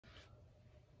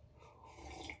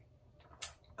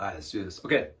All right, let's do this.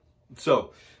 Okay,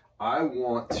 so I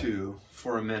want to,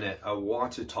 for a minute, I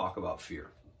want to talk about fear.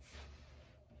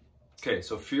 Okay,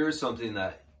 so fear is something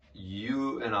that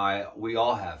you and I, we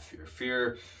all have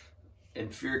fear.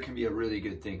 And fear can be a really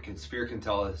good thing because fear can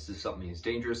tell us if something is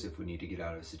dangerous, if we need to get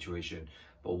out of a situation.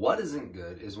 But what isn't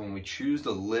good is when we choose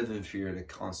to live in fear in a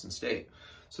constant state.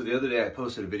 So the other day I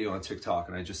posted a video on TikTok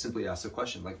and I just simply asked the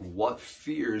question, like, what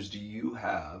fears do you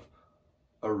have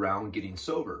around getting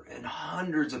sober? And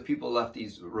hundreds of people left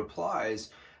these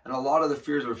replies. And a lot of the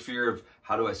fears are fear of,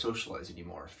 how do I socialize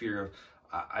anymore? Fear of,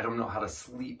 I don't know how to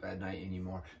sleep at night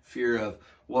anymore. Fear of,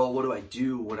 well, what do I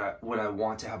do when I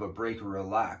want to have a break or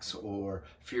relax? Or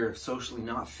fear of socially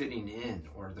not fitting in,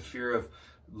 or the fear of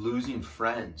losing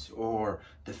friends, or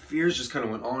the fears just kind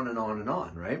of went on and on and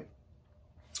on, right?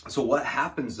 So what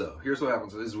happens though, here's what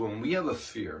happens, is when we have a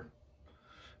fear,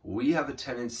 we have a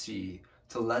tendency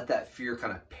to let that fear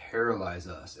kind of paralyze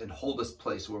us and hold us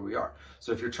place where we are.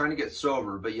 So if you're trying to get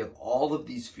sober, but you have all of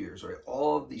these fears, right?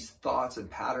 All of these thoughts and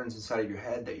patterns inside of your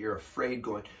head that you're afraid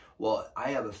going, well,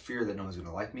 I have a fear that no one's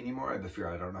gonna like me anymore. I have a fear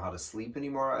I don't know how to sleep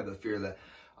anymore. I have a fear that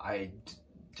I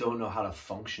don't know how to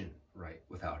function right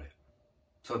without it.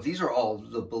 So if these are all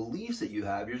the beliefs that you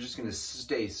have, you're just gonna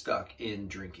stay stuck in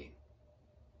drinking.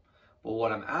 But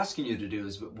what I'm asking you to do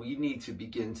is we need to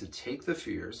begin to take the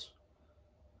fears,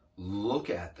 look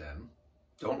at them,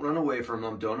 don't run away from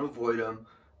them, don't avoid them,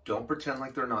 don't pretend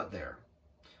like they're not there.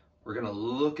 We're gonna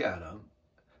look at them,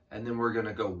 and then we're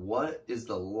gonna go, what is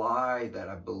the lie that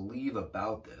I believe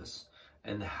about this,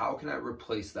 and how can I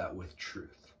replace that with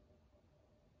truth?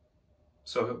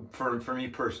 So for me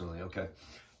personally, okay,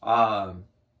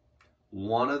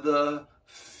 one of the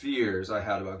fears I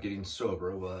had about getting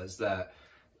sober was that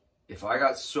if I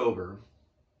got sober,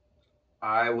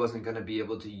 I wasn't going to be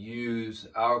able to use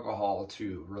alcohol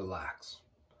to relax,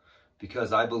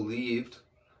 because I believed,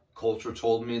 culture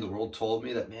told me, the world told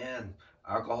me that, man,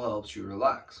 alcohol helps you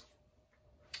relax.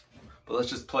 But let's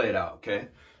just play it out, okay?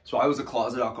 So I was a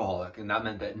closet alcoholic, and that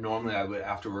meant that normally I would,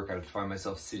 after work, I would find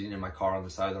myself sitting in my car on the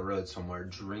side of the road somewhere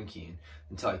drinking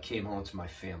until I came home to my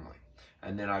family,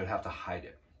 and then I would have to hide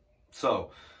it. So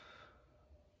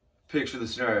picture the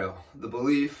scenario. The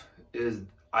belief is,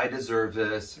 I deserve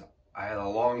this. I had a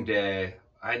long day.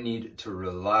 I need to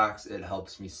relax. It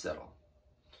helps me settle.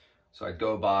 So I'd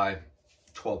go buy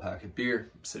 12-pack of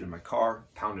beer, sit in my car,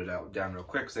 pound it out down real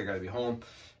quick because I got to be home.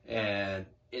 And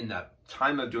in that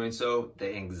time of doing so,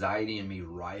 the anxiety in me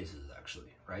rises,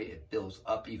 actually, right? It builds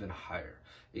up even higher.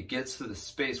 It gets to the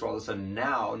space where all of a sudden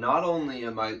now, not only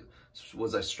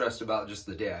was I stressed about just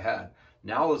the day I had,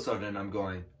 now all of a sudden I'm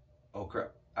going, oh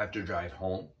crap, I have to drive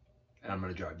home and I'm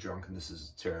going to drive drunk and this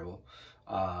is terrible.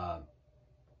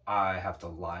 I have to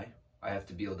lie. I have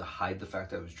to be able to hide the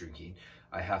fact that I was drinking.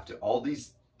 I have to, all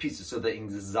these pieces. So the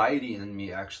anxiety in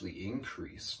me actually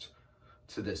increased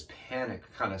to this panic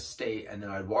kind of state. And then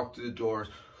I'd walk through the doors,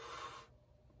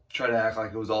 try to act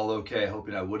like it was all okay,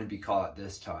 hoping I wouldn't be caught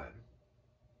this time.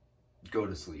 Go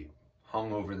to sleep,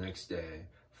 hungover the next day,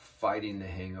 fighting the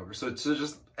hangover. So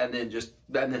and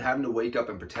then having to wake up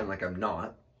and pretend like I'm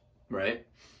not, right?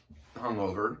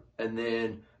 Hungover, and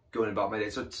then going about my day.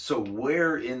 So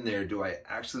where in there do I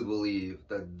actually believe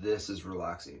that this is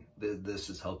relaxing, that this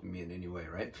is helping me in any way,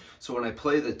 right? So when I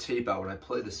play the tape out, when I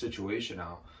play the situation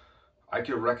out, I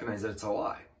can recognize that it's a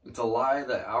lie. It's a lie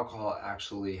that alcohol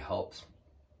actually helps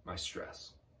my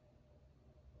stress.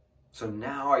 So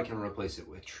now I can replace it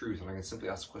with truth, and I can simply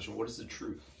ask the question, what is the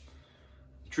truth?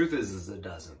 The truth is it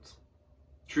doesn't.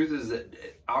 The truth is that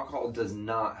alcohol does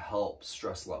not help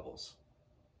stress levels.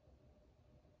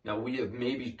 Now, we have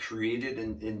maybe created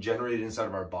and generated inside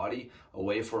of our body a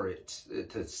way for it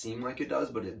to seem like it does,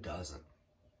 but it doesn't.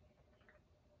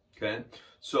 Okay?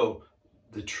 So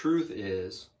the truth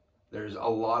is there's a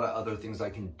lot of other things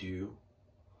I can do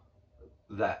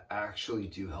that actually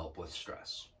do help with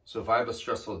stress. So if I have a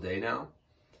stressful day now,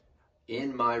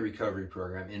 in my recovery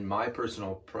program, in my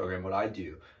personal program, what I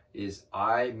do is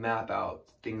I map out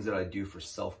things that I do for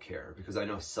self-care, because I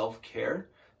know self-care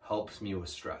helps me with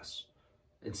stress.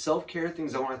 And self-care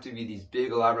things don't have to be these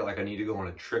big elaborate, like I need to go on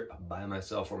a trip by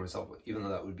myself or myself, even though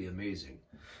that would be amazing.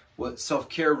 What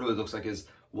self-care really looks like is,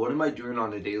 what am I doing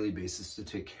on a daily basis to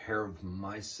take care of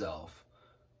myself?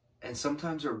 And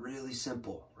sometimes they're really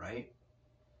simple, right?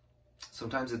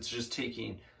 Sometimes it's just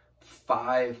taking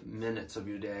 5 minutes of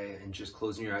your day and just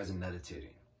closing your eyes and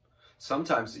meditating.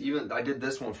 Sometimes, even, I did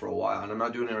this one for a while, and I'm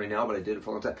not doing it right now, but I did it for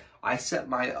a long time. I set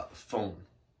my phone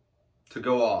to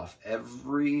go off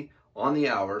on the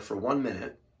hour for 1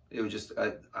 minute. It would just,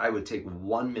 I would take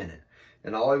 1 minute,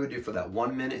 and all I would do for that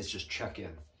 1 minute is just check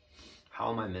in. How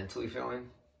am I mentally feeling?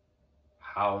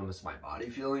 how is my body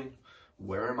feeling?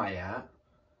 Where am I at?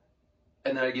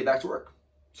 And then I get back to work.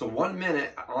 So 1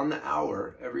 minute on the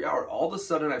hour, every hour, all of a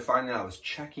sudden I find that I was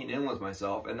checking in with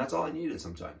myself, and that's all I needed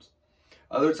sometimes.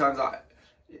 Other times,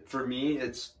 for me,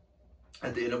 it's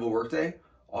at the end of a workday,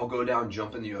 I'll go down,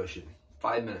 jump in the ocean.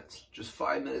 5 minutes, just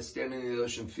 5 minutes standing in the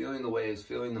ocean, feeling the waves,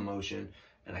 feeling the motion,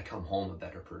 and I come home a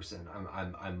better person.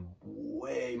 I'm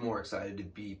way more excited to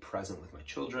be present with my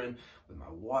children, with my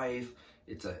wife.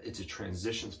 It's a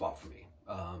transition spot for me.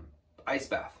 Ice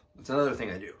bath. That's another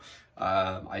thing I do.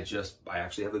 I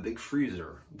actually have a big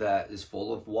freezer that is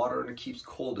full of water and it keeps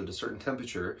cold at a certain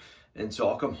temperature. And so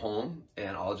I'll come home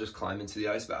and I'll just climb into the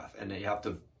ice bath, and you have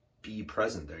to be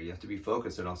present there. You have to be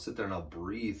focused, and I'll sit there and I'll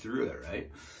breathe through it,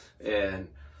 right? And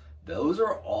those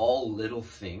are all little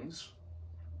things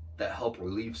that help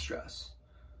relieve stress.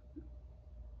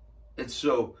 And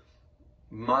so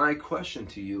my question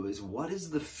to you is, what is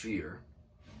the fear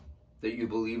that you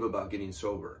believe about getting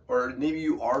sober? Or maybe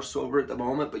you are sober at the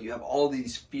moment, but you have all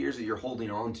these fears that you're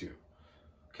holding on to.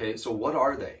 Okay, so what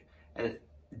are they? And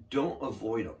don't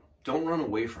avoid them. Don't run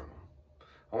away from them.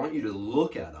 I want you to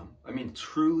look at them. I mean,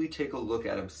 truly take a look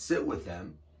at them, sit with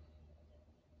them,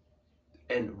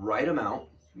 and write them out.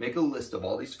 Make a list of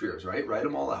all these fears, right? Write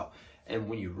them all out. And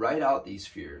when you write out these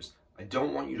fears, I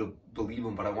don't want you to believe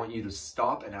them, but I want you to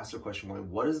stop and ask the question,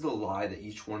 what is the lie that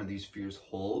each one of these fears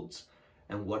holds?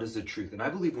 And what is the truth? And I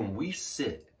believe when we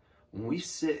sit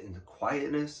in the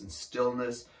quietness and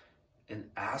stillness and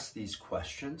ask these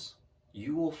questions,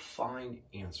 you will find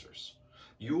answers.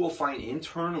 You will find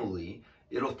internally,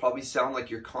 it'll probably sound like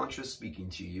your conscious speaking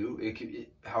to you.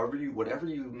 Whatever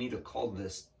you need to call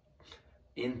this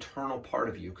internal part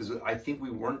of you, because I think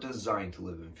we weren't designed to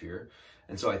live in fear.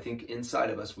 And so I think inside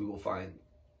of us, we will find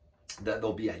that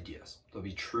there'll be ideas. There'll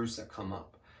be truths that come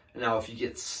up. And now if you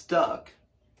get stuck,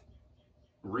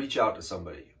 reach out to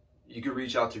somebody. You can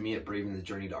reach out to me at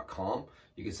bravingthejourney.com.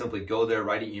 You can simply go there,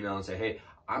 write an email and say, hey,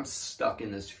 I'm stuck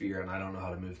in this fear and I don't know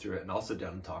how to move through it. And I'll sit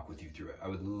down and talk with you through it. I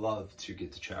would love to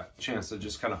get the chance to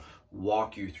just kind of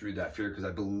walk you through that fear, because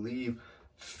I believe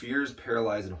fears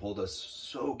paralyze and hold us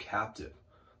so captive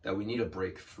that we need to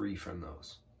break free from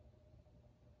those.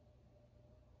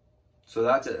 So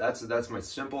that's it. That's my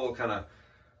simple kind of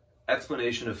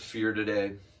explanation of fear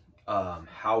today.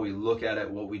 How we look at it,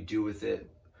 what we do with it.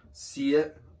 See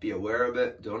it, be aware of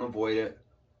it, don't avoid it.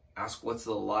 Ask what's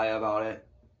the lie about it,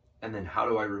 and then how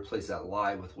do I replace that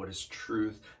lie with what is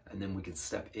truth, and then we can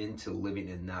step into living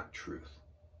in that truth.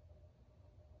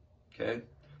 Okay?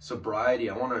 Sobriety,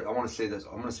 I want to say this.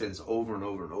 I'm going to say this over and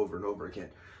over and over and over again.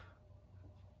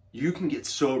 You can get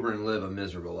sober and live a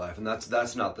miserable life, and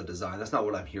that's not the design. That's not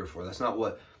what I'm here for. That's not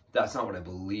what I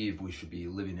believe we should be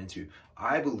living into.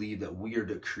 I believe that we are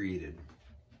created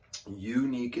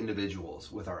unique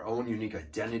individuals with our own unique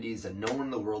identities, that no one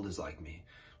in the world is like me,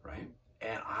 right?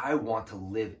 And I want to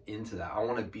live into that. I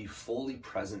want to be fully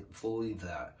present, fully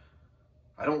that.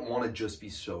 I don't want to just be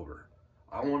sober.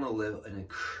 I want to live an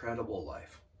incredible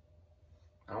life.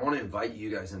 I want to invite you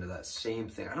guys into that same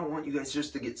thing. I don't want you guys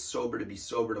just to get sober, to be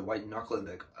sober, to white knuckle and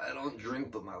be like, I don't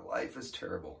drink, but my life is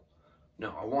terrible.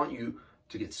 No, I want you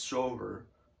to get sober,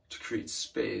 to create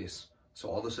space, so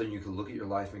all of a sudden you can look at your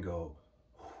life and go,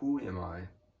 who am I?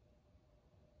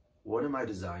 What am I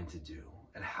designed to do?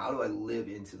 And how do I live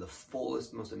into the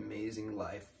fullest, most amazing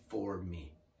life for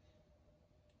me?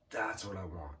 That's what I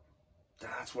want.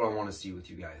 That's what I want to see with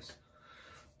you guys.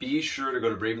 Be sure to go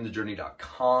to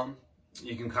bravingthejourney.com.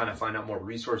 You can kind of find out more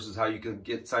resources, how you can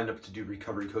get signed up to do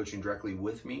recovery coaching directly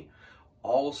with me.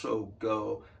 Also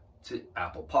go to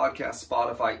Apple Podcasts,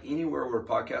 Spotify, anywhere where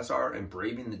podcasts are, and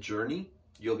Braving the Journey.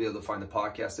 You'll be able to find the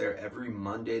podcast there. Every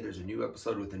Monday, there's a new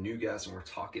episode with a new guest, and we're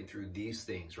talking through these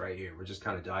things right here. We're just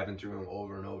kind of diving through them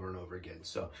over and over and over again.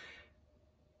 So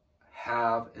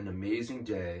have an amazing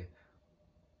day.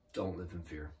 Don't live in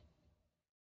fear.